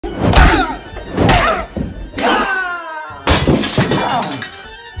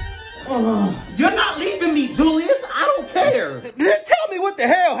what the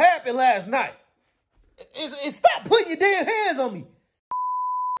hell happened last night. Stop putting your damn hands on me.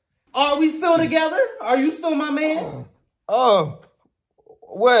 Are we still together? Are you still my man? Well,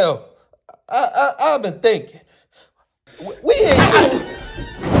 I've been thinking. We ain't...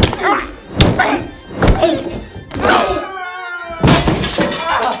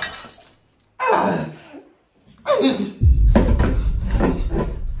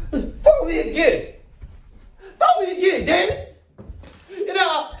 Throw me again. Throw me again, damn it. You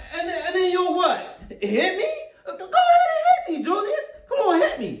know, and then you'll what? Hit me? Go ahead and hit me, Julius. Come on,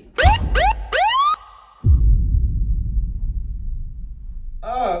 hit me.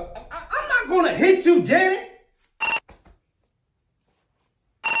 I'm not gonna hit you, Janet.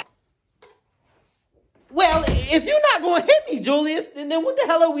 Well, if you're not gonna hit me, Julius, then what the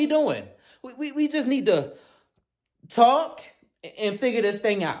hell are we doing? We just need to talk and figure this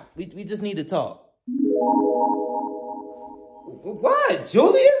thing out. We just need to talk. What,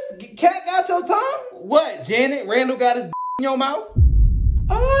 Julius? Cat got your tongue? What, Janet? Randall got his in your mouth?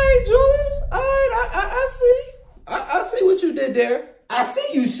 All right, Julius. All right, I see. I see what you did there. I see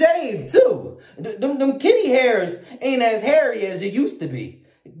you shaved, too. Them kitty hairs ain't as hairy as it used to be.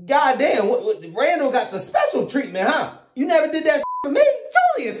 Goddamn, Randall got the special treatment, huh? You never did that for me?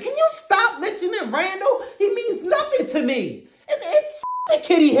 Julius, can you stop mentioning Randall? He means nothing to me. And the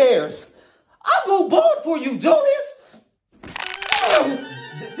kitty hairs. I'll go bald for you, Julius.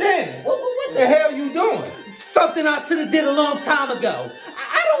 Janet, what the hell are you doing? Something I should have did a long time ago.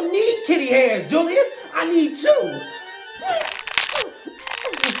 I don't need kitty hairs, Julius. I need you.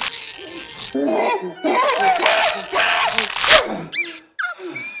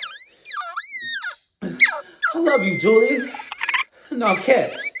 I love you, Julius. No,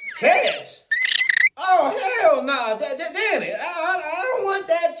 catch. Catch? Oh, hell no. Damn it. I don't want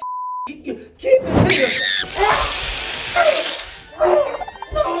that. Keep it to yourself.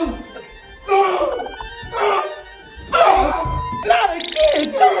 No. Not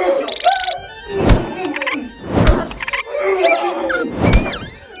again, Julius.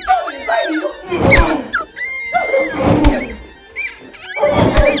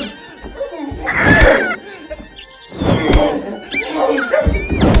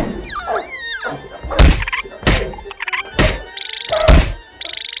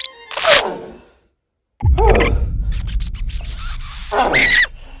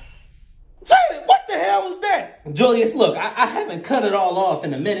 Julius, look, I haven't cut it all off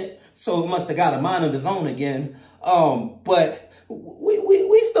in a minute, so it must have got a mind of his own again. But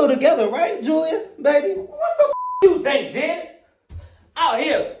we still together, right, Julius, baby? What the f you think, Janet? Out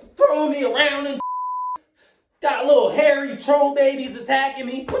here throwing me around and got little hairy troll babies attacking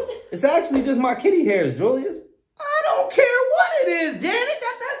me. It's actually just my kitty hairs, Julius. I don't care what it is, Janet.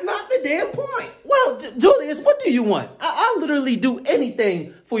 That's not the damn point. Well, Julius, what do you want? I'll literally do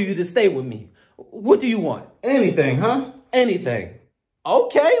anything for you to stay with me. What do you want? Anything, huh? Anything.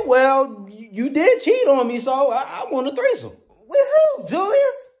 Okay, well, you did cheat on me, so I want a threesome. With who,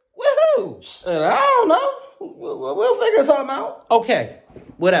 Julius? With who? I don't know. We'll figure something out. Okay,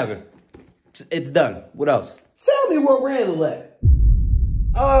 whatever. It's done. What else? Tell me where Randall at.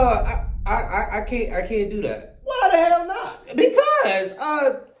 I can't do that. Why the hell not? Because,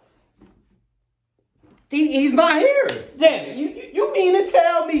 he's not here. Janet, you mean to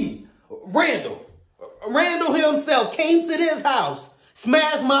tell me Randall himself came to this house,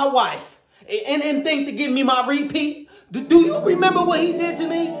 smashed my wife, and think to give me my repeat? Do you remember what he did to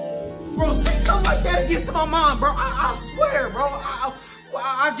me? Bro, say something like that again to my mom, bro. I swear, bro.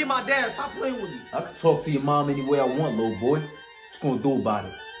 I'll get my dad. Stop playing with me. I can talk to your mom any way I want, little boy. What you gonna do about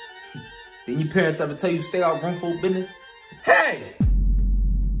it? Didn't your parents ever tell you to stay out of room for business? Hey!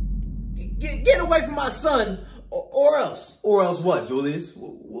 Get away from my son, or else. Or else what, Julius?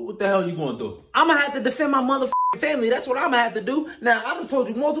 What the hell you gonna do? I'm gonna have to defend my motherfucking family. That's what I'm gonna have to do. Now, I've told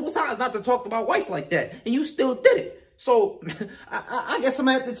you multiple times not to talk to my wife like that, and you still did it. So, I guess I'm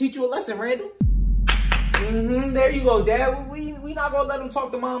gonna have to teach you a lesson, Randall. There you go, Dad. We not gonna let him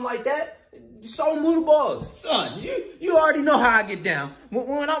talk to Mom like that. Show him who the balls. Son, you already know how I get down.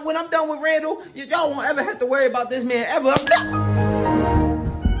 When I'm done with Randall, y'all won't ever have to worry about this man ever.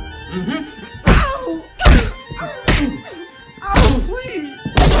 Ow! Oh, please.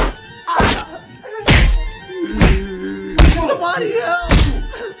 Somebody help.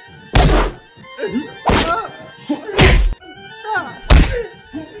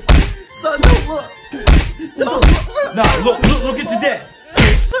 Son, don't look. Don't look. Nah, look at your dad.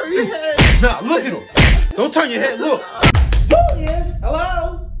 Turn your head. Nah, look at him. Don't turn your head, look. Julius,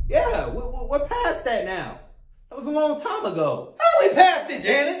 hello? Yeah, we're past that now. was a long time ago. How we passed it,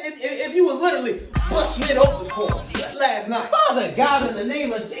 Janet? If you was literally busting it open for him last night. Father God, in the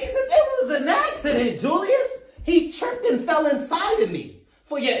name of Jesus, it was an accident, Julius. He tripped and fell inside of me.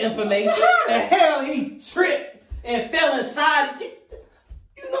 For your information, how the hell he tripped and fell inside?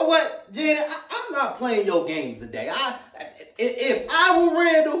 You know what, Janet? I'm not playing your games today. If I were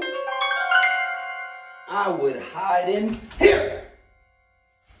Randall, I would hide in here.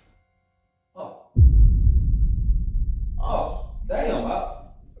 Oh, damn.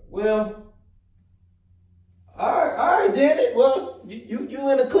 Well, all right, Janet. Well, you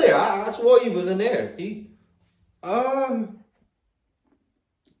in the clear. I swore you was in there.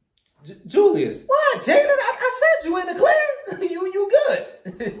 Julius. What, Janet? I said you in the clear. You good.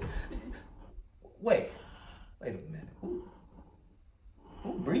 Wait a minute.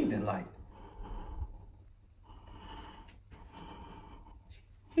 Who breathing like?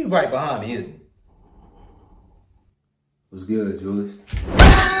 He's right behind me, isn't he? What's good, Julius?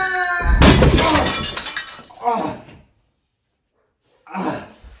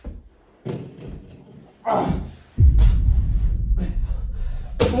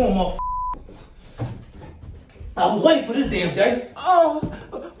 Come on, motherfucker. I was waiting for this damn day.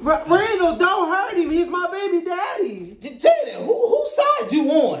 Randall, don't hurt him. He's my baby daddy. Jaden, whose side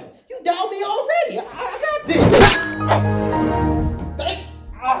you on? You doubted me already. I got this.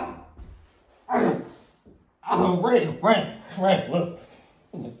 Randall,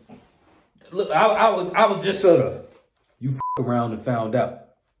 look, I was just Shut up. You around and found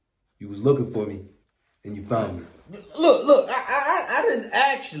out. You was looking for me, and you found me. Look, I didn't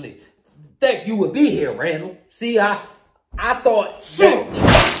actually think you would be here, Randall. See, I thought, shit.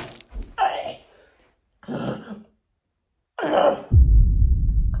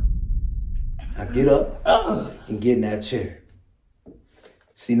 Now get up and get in that chair.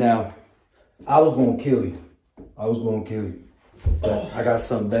 See, now, I was going to kill you. But I got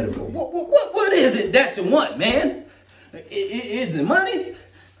something better for you. What is it that you want, man? Is it money?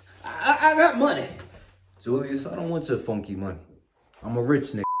 I got money. Julius, I don't want your funky money. I'm a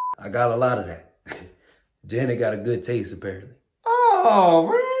rich nigga. I got a lot of that. Janet got a good taste, apparently. Oh,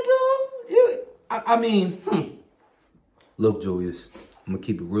 Randall. Look, Julius, I'm going to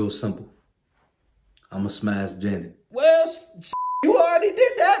keep it real simple. I'm going to smash Janet. Well, you already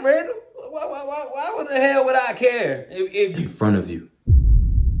did that, Randall. Why the hell would I care if you... In front of you.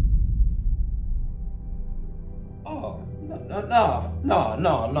 Oh, no.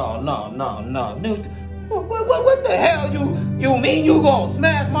 Dude, what the hell you mean you gonna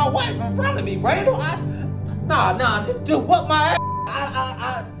smash my wife in front of me, Randall? Just do what my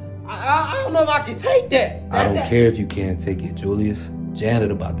ass. I don't know if I can take that. I don't care if you can't take it, Julius.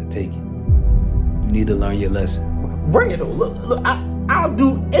 Janet about to take it. You need to learn your lesson. Randall, look, I'll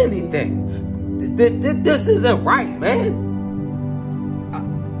do anything. This isn't right, man.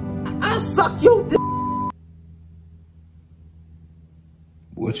 I'll suck your dick.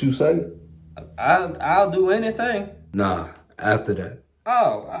 What you say? I'll do anything. Nah, after that.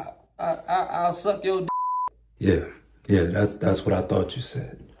 Oh, I'll suck your dick. Yeah, that's what I thought you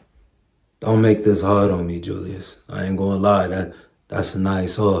said. Don't make this hard on me, Julius. I ain't gonna lie, that's a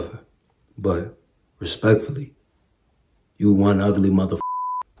nice offer. But, respectfully, you one ugly motherfucker.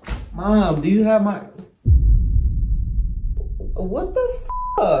 Mom, do you have my... What the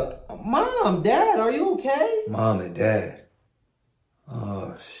fuck? Mom, Dad, are you okay? Mom and Dad.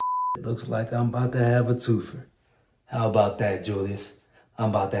 Oh, shit. Looks like I'm about to have a twofer. How about that, Julius? I'm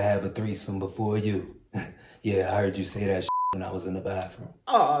about to have a threesome before you. Yeah, I heard you say that shit when I was in the bathroom.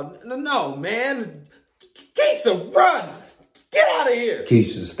 Oh, no, man. Keisha, run! Get out of here!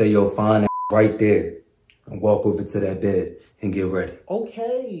 Keisha, stay your fine ass right there and walk over to that bed and get ready.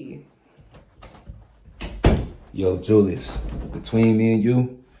 Okay. Yo, Julius, between me and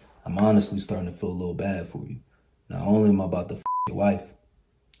you, I'm honestly starting to feel a little bad for you. Not only am I about to f your wife,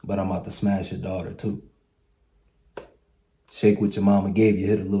 but I'm about to smash your daughter too. Shake what your mama gave you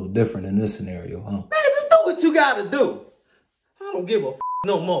hit a little different in this scenario, huh? Man, just do what you gotta do. I don't give a f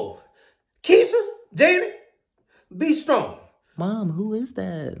no more. Keisha, Janet, be strong. Mom, who is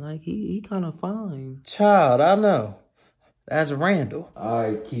that? Like, he kind of fine. Child, I know. That's Randall. All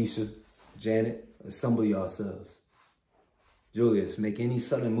right, Keisha, Janet, assemble yourselves. Julius, make any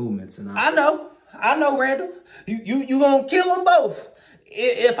sudden movements and I know, Randall. You gonna kill them both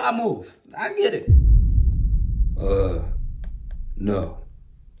if I move. I get it. No.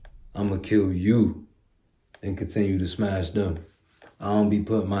 I'm gonna kill you and continue to smash them. I don't be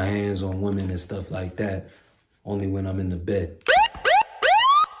putting my hands on women and stuff like that, only when I'm in the bed.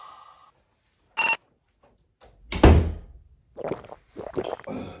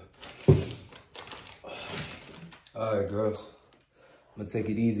 All right, girls. I'm gonna take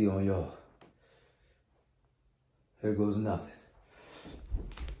it easy on y'all. Here goes nothing.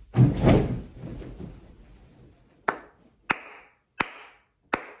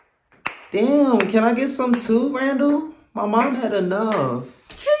 Damn, can I get some too, Randall? My mom had enough.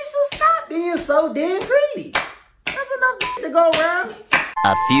 Jesus, stop being so damn greedy. That's enough to go around.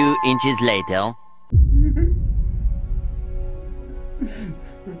 A few inches later.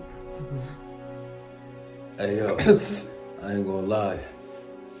 Hey, yo, I ain't gonna lie.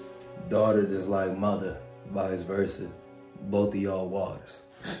 Daughter just like mother, vice versa. Both of y'all waters.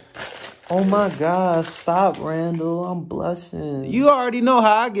 Oh my gosh, stop, Randall. I'm blushing. You already know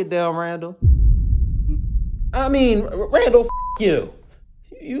how I get down, Randall. I mean, Randall, you.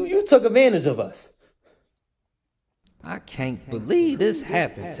 You took advantage of us. I can't believe this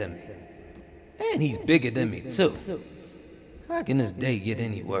happened to me. And he's bigger than me, too. How can this day get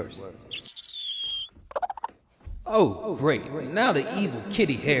any worse? Oh, great. Now the evil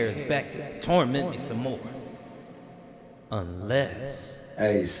kitty hair is back to torment me some more. Unless...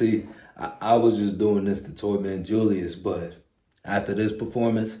 Hey, see, I was just doing this to torment Julius, but after this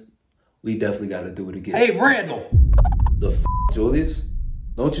performance, we definitely got to do it again. Hey, Randall. The f, Julius?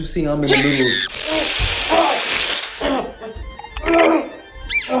 Don't you see I'm in the middle of...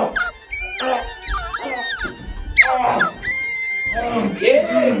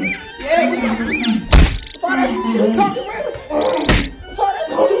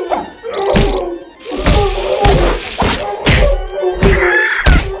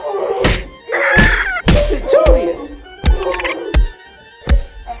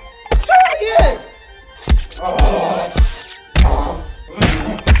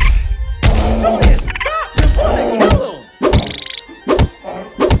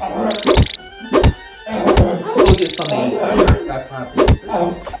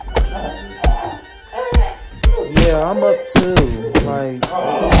 Yeah, I'm up too. Like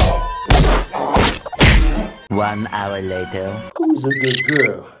 1 hour later. who's a good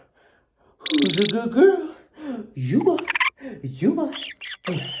girl? Who's a good girl? You are.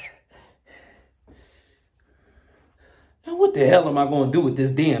 Now what the hell am I gonna do with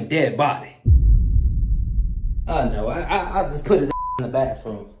this damn dead body? I know, I'll just put his in the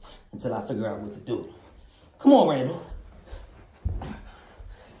bathroom until I figure out what to do. Come on, Randall.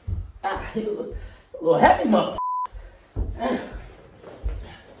 You a little happy mother.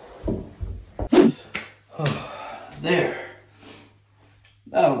 There.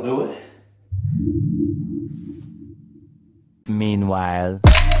 That'll do it. Meanwhile.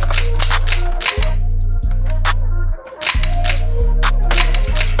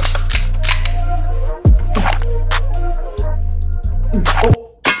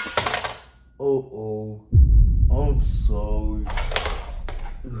 Oh, I'm sorry.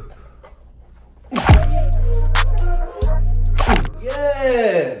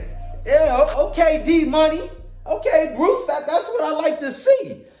 Yeah, okay, D-Money. Okay, Bruce, that's what I like to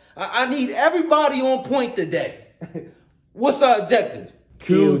see. I need everybody on point today. What's our objective?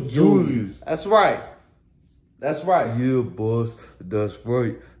 Kill Julius. That's right. That's right. Yeah, boss. That's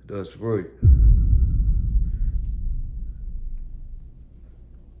right. That's right.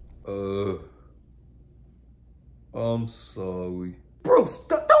 I'm sorry. Bruce,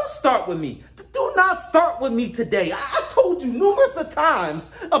 don't start with me. Do not start with me today. I told you numerous of times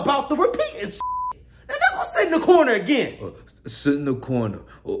about the repeating shit. And then go sit in the corner again. Sit in the corner.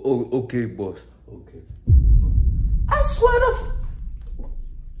 Okay, boss. Okay. I swear to...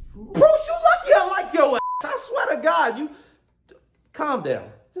 Bruce, you lucky I like your ass. I swear to God, you... Calm down.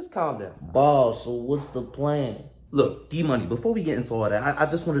 Just calm down. Boss, so what's the plan? Look, D-Money, before we get into all that, I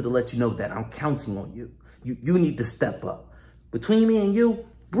just wanted to let you know that I'm counting on you. You need to step up. Between me and you,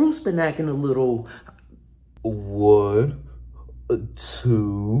 Bruce been acting a little... 1,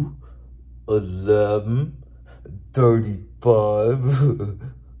 2, 11, 35.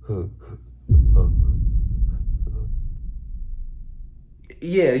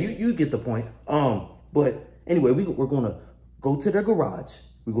 Yeah, you get the point. But anyway, we're gonna go to their garage.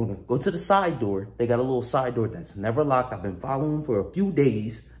 We're gonna go to the side door. They got a little side door that's never locked. I've been following them for a few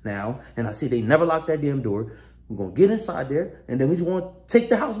days now, and I see they never locked that damn door. We're gonna get inside there, and then we just want to take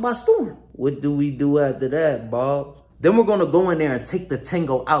the house by storm. What do we do after that, Bob? Then we're gonna go in there and take the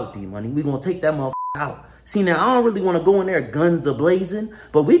Tango out, D-Money. We're gonna take that motherfucker out. See, now, I don't really want to go in there guns a-blazing,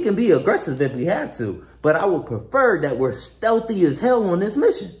 but we can be aggressive if we have to. But I would prefer that we're stealthy as hell on this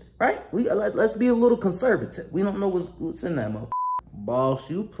mission, right? Let's be a little conservative. We don't know what's in that motherfucker. Boss,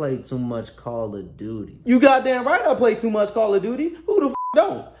 you play too much Call of Duty. You goddamn right I play too much Call of Duty. Who the f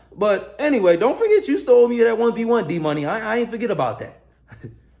don't? But anyway, don't forget you stole me that 1v1 D-Money. I ain't forget about that.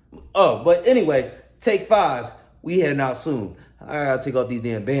 Oh, but anyway, take 5. We heading out soon. I gotta take off these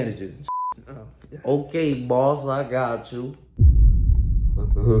damn bandages. Okay, boss, I got you.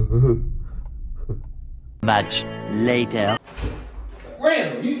 Much later.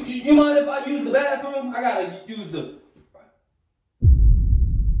 Randall, you mind if I use the bathroom? I gotta use the...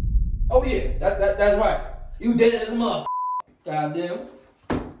 Oh yeah, that's right. You dead as a motherfucker. Goddamn.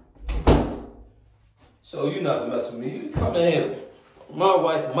 So you not to mess with me. You come in here. My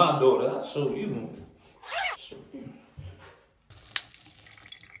wife and my daughter, I'll show you.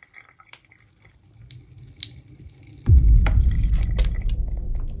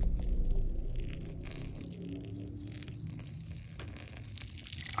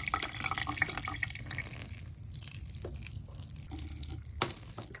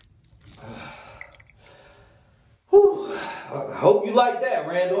 I hope you like that,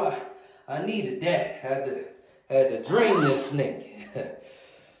 Randall. I needed that. Had to drain this snake.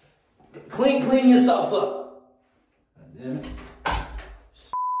 Clean yourself up. Damn it.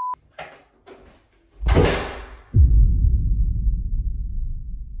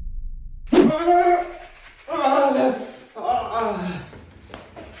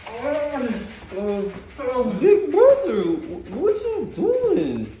 Big brother, what you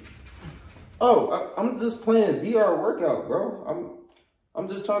doing? Oh, I'm just playing VR workout, bro. I'm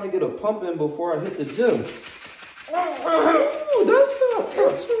just trying to get a pump in before I hit the gym. Oh, that's not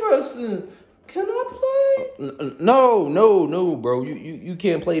interesting. Can I play? No, bro. You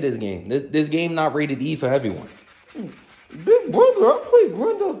can't play this game. This game not rated E for everyone. Big brother, I play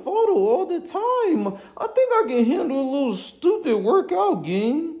Grand Theft Auto all the time. I think I can handle a little stupid workout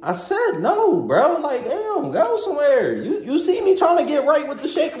game. I said no, bro. Like, damn, go somewhere. You see me trying to get right with the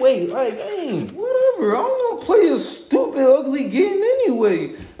shake weight. Like, dang. Whatever, I don't want to play a stupid, ugly game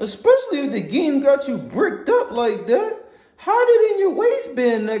anyway. Especially if the game got you bricked up like that. Hide it in your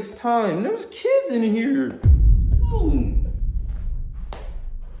waistband next time. There's kids in here.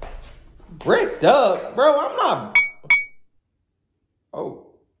 Bricked up? Bro, I'm not... Oh.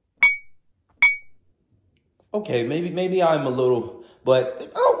 Okay, maybe I'm a little, but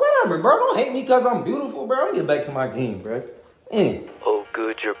whatever, bro. Don't hate me because I'm beautiful, bro. I'm gonna get back to my game, bro. Oh,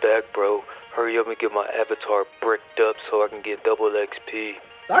 good, you're back, bro. Hurry up and get my avatar bricked up so I can get double XP.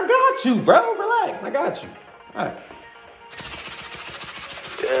 I got you, bro. Relax, I got you. All right.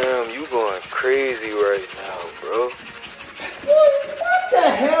 Damn, you going crazy right now, bro. What the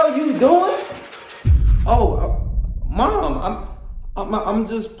hell you doing? Oh, Mom, I'm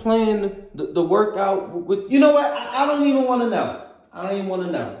just playing the workout with... You know what? I don't even want to know. I don't even want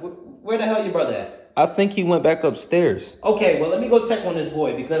to know. Where the hell your brother at? I think he went back upstairs. Okay, well, let me go check on this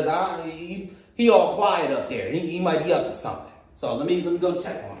boy because he all quiet up there. He might be up to something. So let me go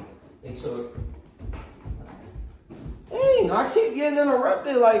check on him. Make sure. Dang, I keep getting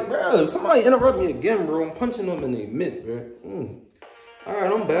interrupted. Like, bro, if somebody interrupt me again, bro, I'm punching them in the mid, bro. All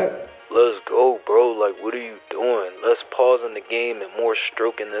right, I'm back. Let's go, bro. Like, what are you doing? Let's pause in the game and more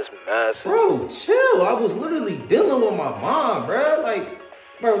stroking this mass. Bro, chill. I was literally dealing with my mom, bro. Like,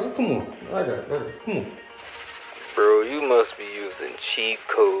 bro, just come on. I got it. Come on. Bro, you must be using cheat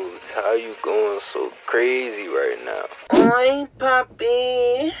codes. How you going so crazy right now? Oi,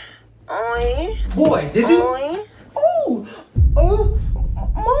 Papi. Oi. Boy, did you? Oi.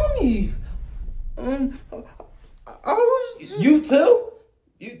 Mommy. I was... You too?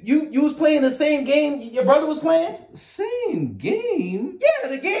 You was playing the same game your brother was playing? Same game? Yeah,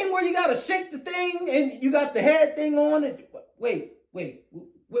 the game where you gotta shake the thing and you got the head thing on it. Wait.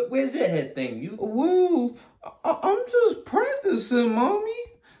 Where's your head thing? Well, I'm just practicing, Mommy.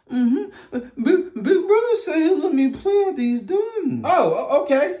 Big brother said he'll let me play after he's done. Oh,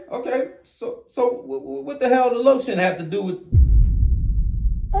 okay. So what the hell the lotion have to do with...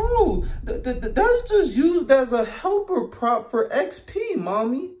 Oh, that's just used as a helper prop for XP,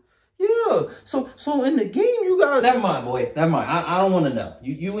 Mommy. Yeah, so in the game you got... Never mind, boy. Never mind. I don't want to know.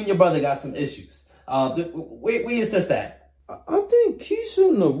 You and your brother got some issues. Where your sister at? I think Keisha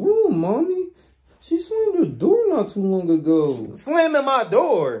in the room, Mommy. She slammed her door not too long ago. Slamming my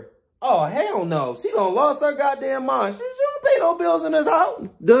door? Oh, hell no. She done lost her goddamn mind. She don't pay no bills in this house.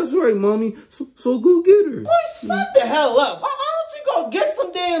 That's right, Mommy. So go get her. Boy, shut the hell up. Why don't you go get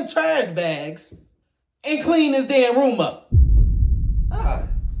some damn trash bags and clean this damn room up? I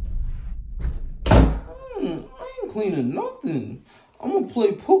ain't cleaning nothing. I'm gonna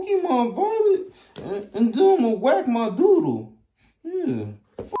play Pokemon Violet and then I'm gonna whack my doodle. Yeah.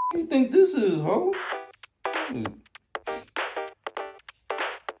 F you think this is, ho? Yeah.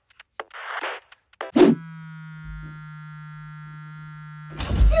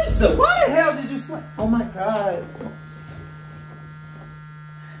 So why the hell did you slam? Oh my God.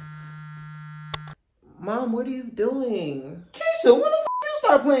 Mom, what are you doing? Keisha, when the f you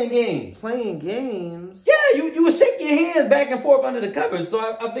start playing games? Playing games? Yeah, you was shaking your hands back and forth under the covers,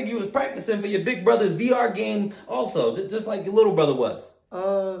 so I think you was practicing for your big brother's VR game also, just like your little brother was.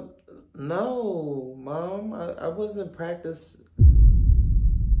 No, Mom, I wasn't practicing.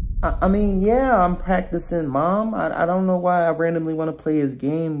 I mean, yeah, I'm practicing, Mom. I don't know why I randomly want to play his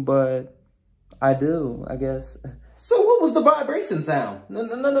game, but I do, I guess. So what was the vibration sound?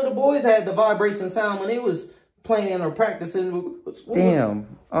 None of the boys had the vibration sound when they was playing or practicing. Damn.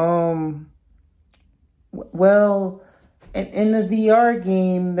 Well, in the VR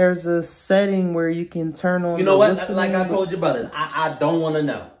game, there's a setting where you can turn on. You know what? Like I told you, brother, I don't want to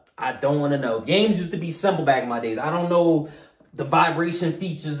know. I don't want to know. Games used to be simple back in my days. I don't know the vibration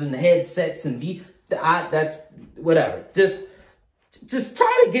features and the headsets and that's whatever. Just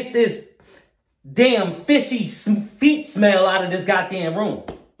try to get this damn fishy feet smell out of this goddamn room.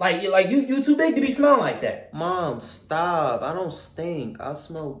 Like you too big to be smelling like that. Mom, stop. I don't stink. I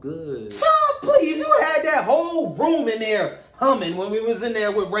smell good. Child, please. You had that whole room in there humming when we was in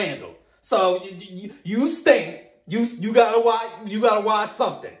there with Randall. So you stink. You gotta watch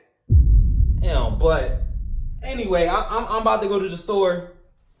something. But anyway, I'm about to go to the store.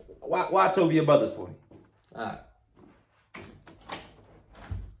 Watch over your brothers for me. All right.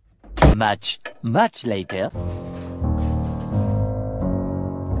 Much later.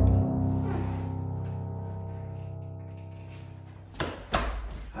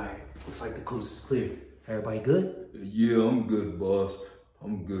 Alright, looks like the coast is clear. Everybody good? Yeah, I'm good, boss.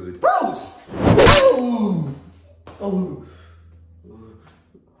 I'm good. Bruce! Oh!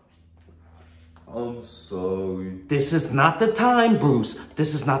 I'm sorry. This is not the time, Bruce.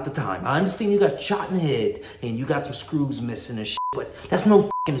 This is not the time. I understand you got shot in the head and you got some screws missing and shit, but that's no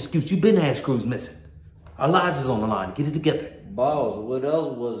fucking excuse. You been had screws missing. Our lives is on the line. Get it together. Boss, what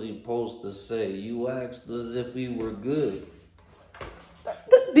else was he supposed to say? You asked us if we were good.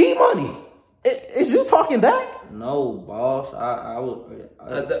 D-Money, is you talking back? No, boss.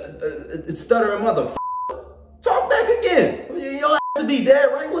 It's stuttering motherfucker. Talk back again. Y'all have to be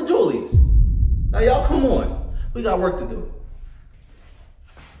dead right with Julius. Now y'all come on. We got work to do.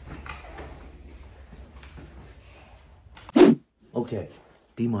 Okay,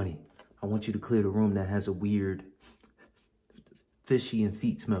 D-Money, I want you to clear the room that has a weird fishy and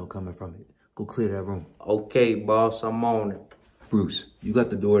feet smell coming from it. Go clear that room. Okay, boss, I'm on it. Bruce, you got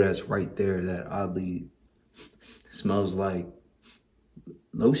the door that's right there that oddly smells like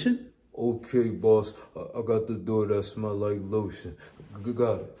lotion? Okay, boss. I got the door that smells like lotion.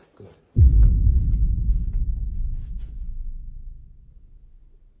 Got it.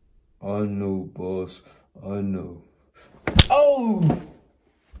 I know, boss. I know. Oh!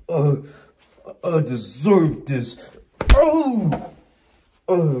 I deserve this. Oh!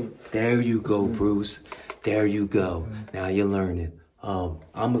 There you go, Bruce. There you go. Now you're learning. I'm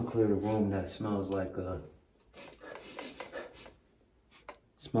gonna clear the room that smells like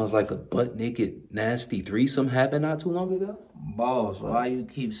a butt naked nasty threesome happened not too long ago. Boss, why you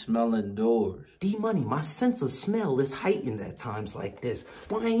keep smelling doors? D-Money, my sense of smell is heightened at times like this.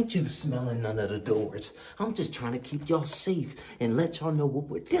 Why ain't you smelling none of the doors? I'm just trying to keep y'all safe and let y'all know what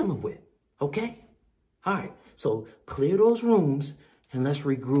we're dealing with, okay? All right, so clear those rooms and let's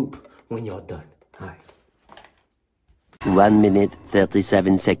regroup when y'all done. All right. 1 minute,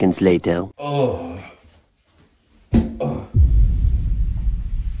 37 seconds later.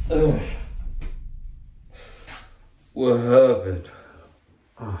 What happened?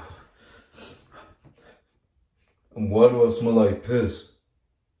 And why do I smell like piss?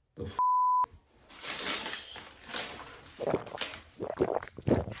 The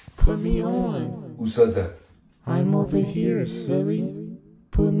Put me on. Who said that? I'm over here, silly.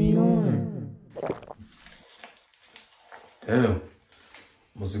 Put me on. Damn.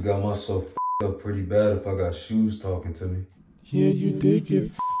 Must have got myself up pretty bad if I got shoes talking to me. Yeah, you did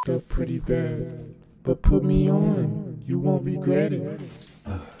get up pretty bad. But put me on. You won't regret it.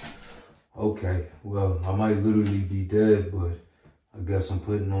 Okay, well, I might literally be dead, but I guess I'm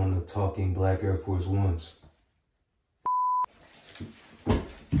putting on the talking black Air Force Ones. But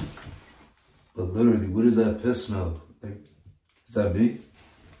literally, what is that piss smell? Like, is that me?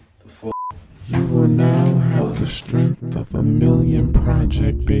 The fuck? You will now have the strength of 1,000,000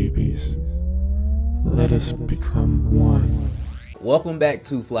 project babies. Let us become one. Welcome back,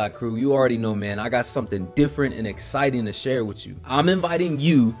 2Fly crew. You already know, man, I got something different and exciting to share with you. I'm inviting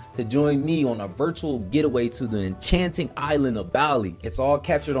you to join me on a virtual getaway to the enchanting island of Bali. It's all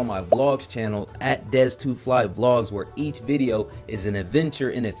captured on my vlogs channel at Dez2fly Vlogs, where each video is an adventure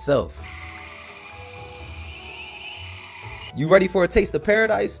in itself. You ready for a taste of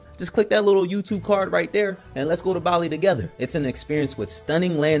paradise? Just click that little YouTube card right there and let's go to Bali together. It's an experience with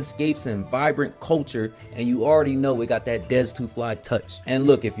stunning landscapes and vibrant culture, and you already know we got that Dez2fly touch. And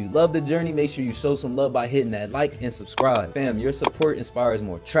look, if you love the journey, make sure you show some love by hitting that like and subscribe. Fam, your support inspires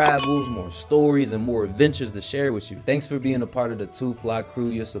more travels, more stories, and more adventures to share with you. Thanks for being a part of the 2Fly crew.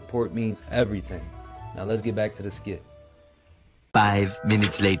 Your support means everything. Now let's get back to the skit. 5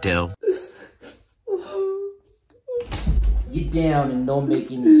 minutes later. Get down and don't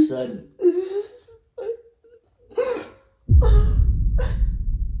make any sudden.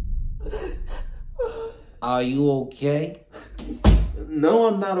 Are you okay? No,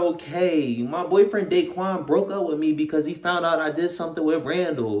 I'm not okay. My boyfriend Daquan broke up with me because he found out I did something with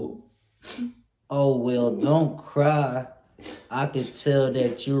Randall. Oh, well, don't cry. I could tell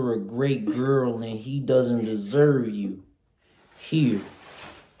that you're a great girl and he doesn't deserve you. Here.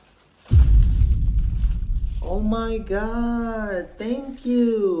 Oh my God, thank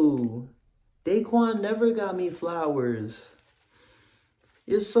you. Daquan never got me flowers.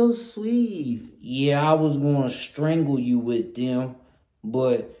 You're so sweet. Yeah, I was going to strangle you with them,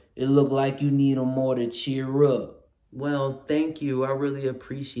 but it looked like you need them more to cheer up. Well, thank you. I really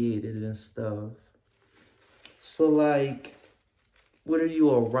appreciate it and stuff. So, like, what are you,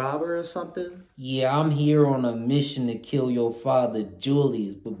 a robber or something? Yeah, I'm here on a mission to kill your father,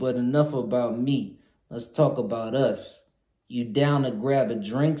 Julius, but enough about me. Let's talk about us. You down to grab a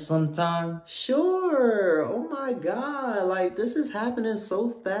drink sometime? Sure. Oh my God. Like, this is happening so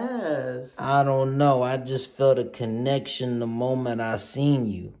fast. I don't know. I just felt a connection the moment I seen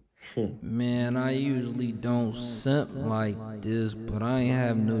you. Man, I usually don't simp like this, but I ain't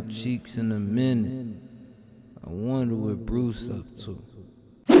have no cheeks in a minute. I wonder what Bruce up to.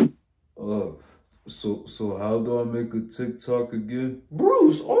 So how do I make a TikTok again?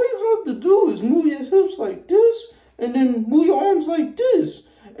 Bruce, all you have to do is move your hips like this, and then move your arms like this,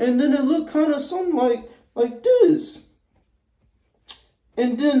 and then it look kind of something like this.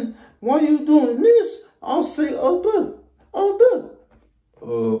 And then while you doing this, I'll say up.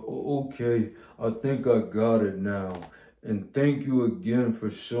 Okay, I think I got it now. And thank you again for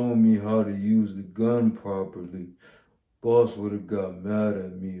showing me how to use the gun properly. Boss would have got mad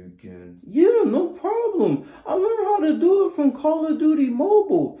at me again. Yeah, no problem. I learned how to do it from Call of Duty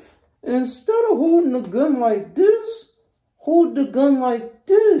Mobile. Instead of holding the gun like this, hold the gun like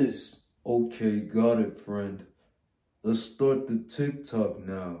this. Okay, got it, friend. Let's start the TikTok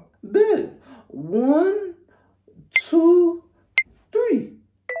now. Bet. 1, 2, 3.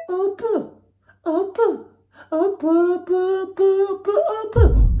 Up.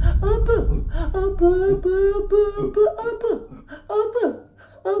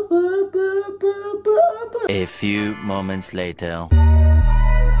 A few moments later.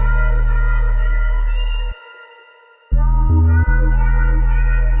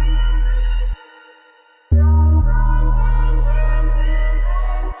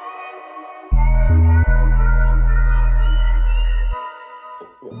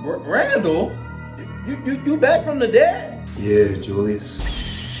 Randall? You back from the dead? Yeah, Julius.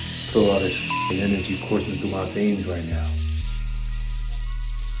 Feel all this energy coursing through my veins right now.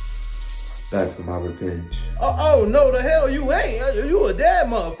 Back for my revenge. Oh no, the hell you ain't. You a dead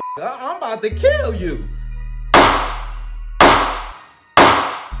motherfucker. I'm about to kill you.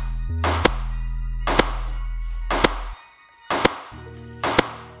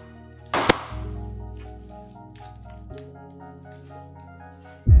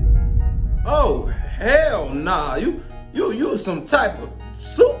 Oh, hell nah. You some type of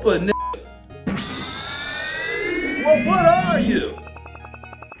super nigga. What are you?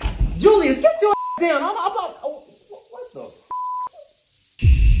 Julius, get your ass down. I'm about. Oh, what the?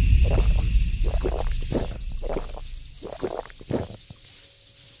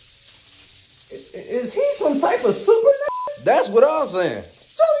 Is he some type of super nigga? That's what I'm saying.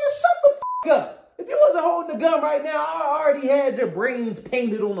 Julius, shut the up. If you wasn't holding the gun right now, I already had your brains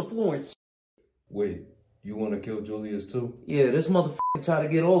painted on the floor and shit. Wait, you want to kill Julius too? Yeah, this motherfucker tried to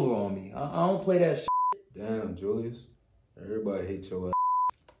get over on me. I don't play that shit. Damn, Julius. Everybody hates your ass.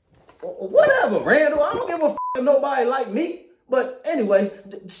 Whatever, Randall. I don't give a f if nobody like me. But anyway,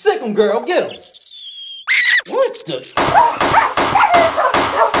 sick 'em, girl. Get 'em. What the?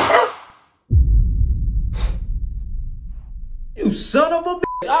 You son of a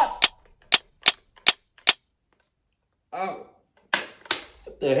bitch. Oh.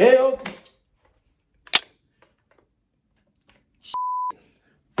 What the hell?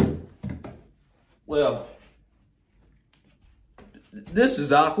 Well, this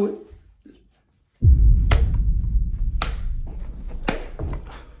is awkward.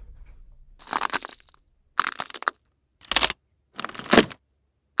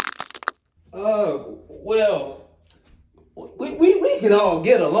 Well, we can all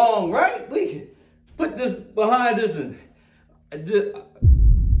get along, right? We can put this behind us and just...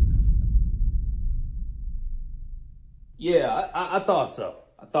 Yeah, I thought so.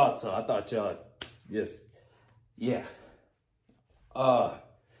 I thought y'all just, yeah.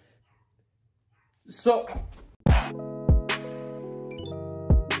 So...